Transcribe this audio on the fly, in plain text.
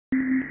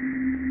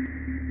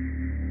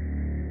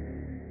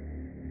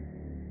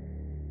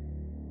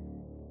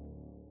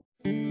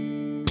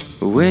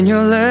when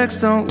your legs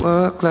don't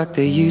work like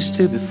they used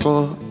to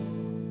before,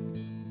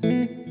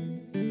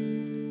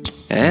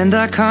 and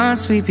I can't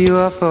sweep you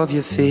off of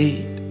your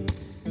feet.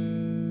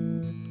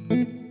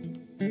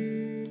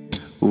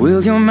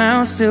 Will your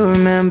mouth still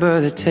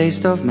remember the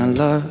taste of my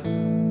love?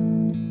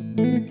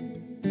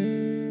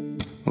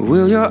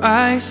 Will your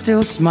eyes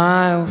still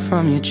smile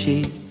from your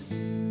cheeks?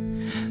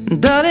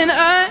 Darling,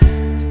 I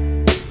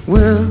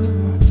will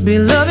be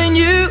loving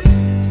you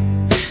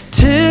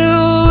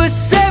till we're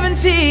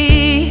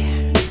 70.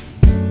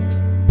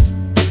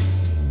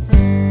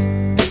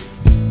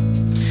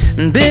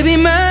 And baby,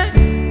 my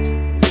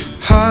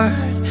heart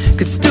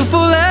could still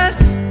fall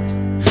as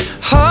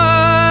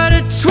hard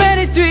at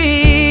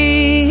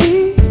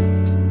 23.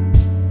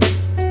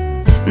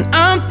 And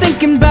I'm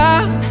thinking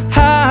about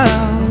how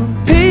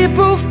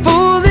people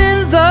fall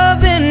in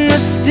love in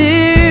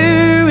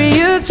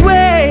mysterious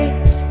ways.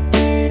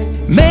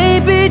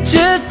 Maybe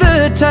just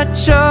the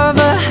touch of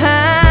a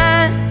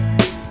hand.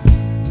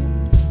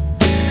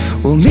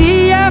 Well,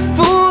 me, I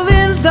fall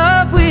in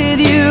love with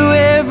you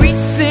every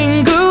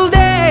single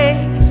day,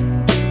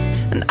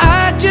 and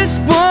I just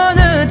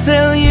wanna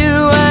tell you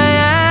I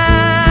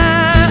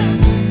am.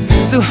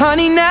 So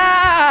honey,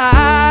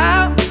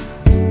 now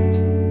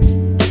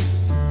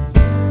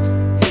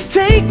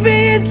take me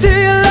into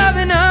your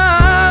loving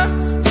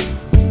arms.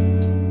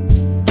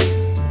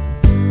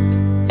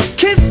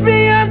 Kiss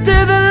me under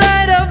the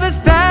light of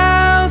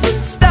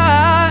 1,000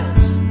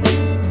 stars.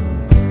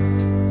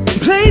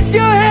 Place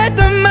your head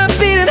on my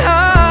beating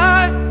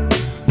heart.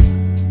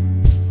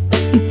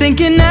 I'm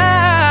thinking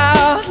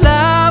out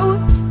loud,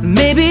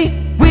 maybe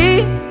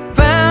we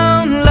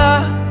found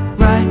love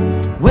right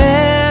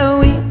where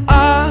we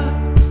are.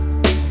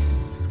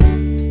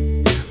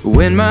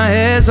 When my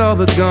hair's all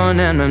but gone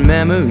and my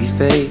memory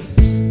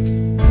fades,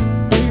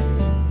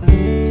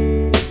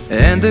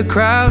 and the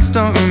crowds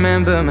don't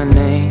remember my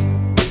name,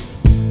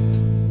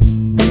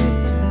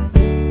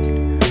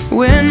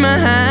 when my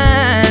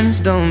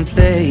hands don't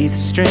play the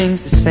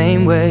strings the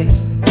same way,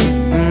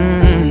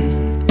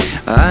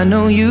 I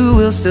know you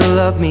will still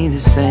love me the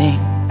same.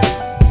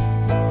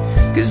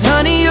 'Cause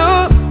honey,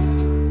 your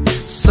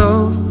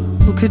soul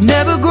could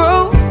never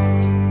grow